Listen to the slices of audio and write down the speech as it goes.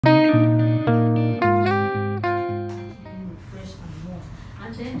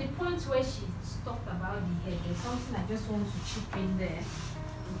about the head, there's something I just want to chip in there.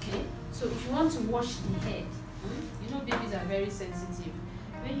 Okay, so if you want to wash the head, you know babies are very sensitive.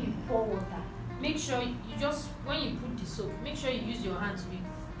 When you pour water, make sure you just, when you put the soap, make sure you use your hand to be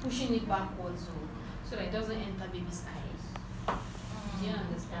pushing it backwards so that it doesn't enter baby's eyes. Do you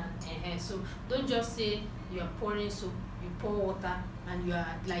understand? So don't just say you are pouring soap, you pour water, and you are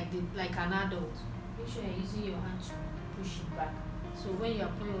like an adult. Make sure you're using your hand to push it back. So when you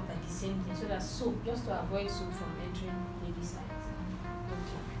are pouring water, the same thing. So that soap, just to avoid soap from entering baby's eyes.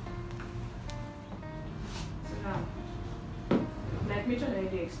 Okay. So now, like Mitchell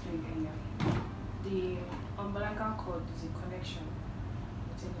already explained earlier, the umbilical cord is a connection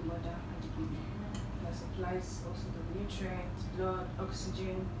between the mother and the baby that supplies also the nutrients, blood,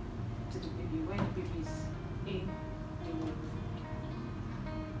 oxygen to the baby when the baby is in the womb.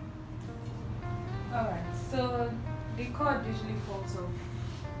 Alright, so the cord usually falls off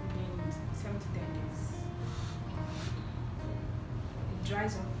within 7 to 10 days. It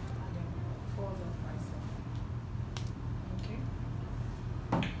dries off and then falls off by itself. Okay?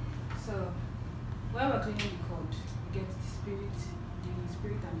 So when we're cleaning the cord, we get the spirit and the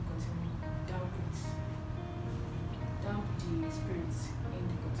cotton, damp it. Damp the spirits in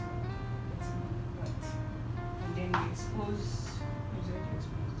the cotton. Right. And then we expose, it's already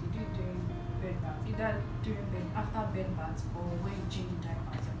exposed. You do it during bed bath. Either after bed bath or when you change the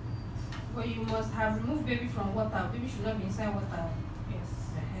diapers. But you must have removed baby from water. Baby should not be inside water. Yes.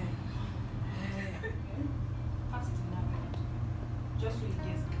 Past the nappy. Just so it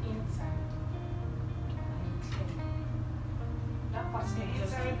gets inside. And clean. That part The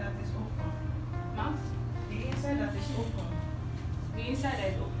inside that is open. Mouth? The inside that is open. The inside that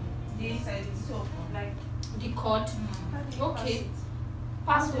is open. The inside is open. Like The cord. Okay.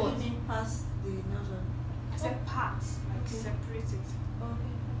 Pass Pass what? Pass the nozzle. I said parts. Like Okay. separate it.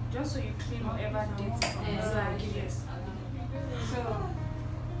 Okay. Just so you clean whatever dirt is on the Yes. side. Yes. So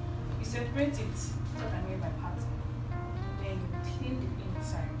you separate it. That's what I mean by parts. Then you clean the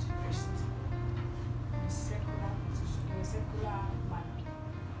inside first. In a circular position, in a circular manner.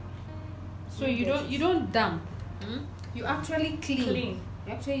 So you don't damp. You actually clean. Clean.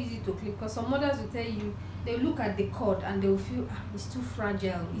 You actually use it to clean, because some mothers will tell you, they look at the cord and they will feel it's too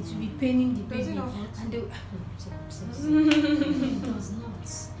fragile. It will be paining the Does baby. it not? And they will, it does not.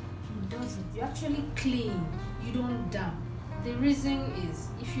 It doesn't. You actually clean. You don't damp. The reason is,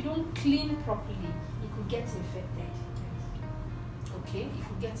 if you don't clean properly, it could get infected. Okay, it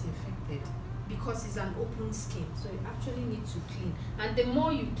could get infected because it's an open skin. So you actually need to clean. And the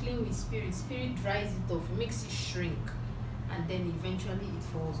more you clean with spirit dries it off, it makes it shrink, and then eventually it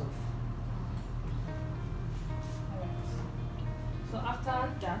falls off. So after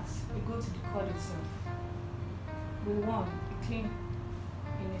that, we go to the cord itself. We clean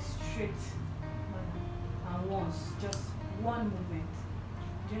in a straight manner, and once, just one movement.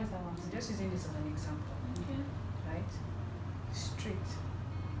 Do you understand what I'm saying? Just using this as an example. Okay. Right? Straight.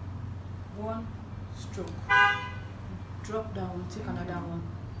 One stroke. Drop down, take another one.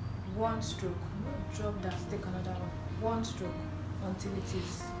 One stroke. Drop down, take another one. One stroke until it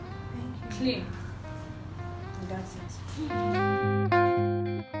is clean. And that's it.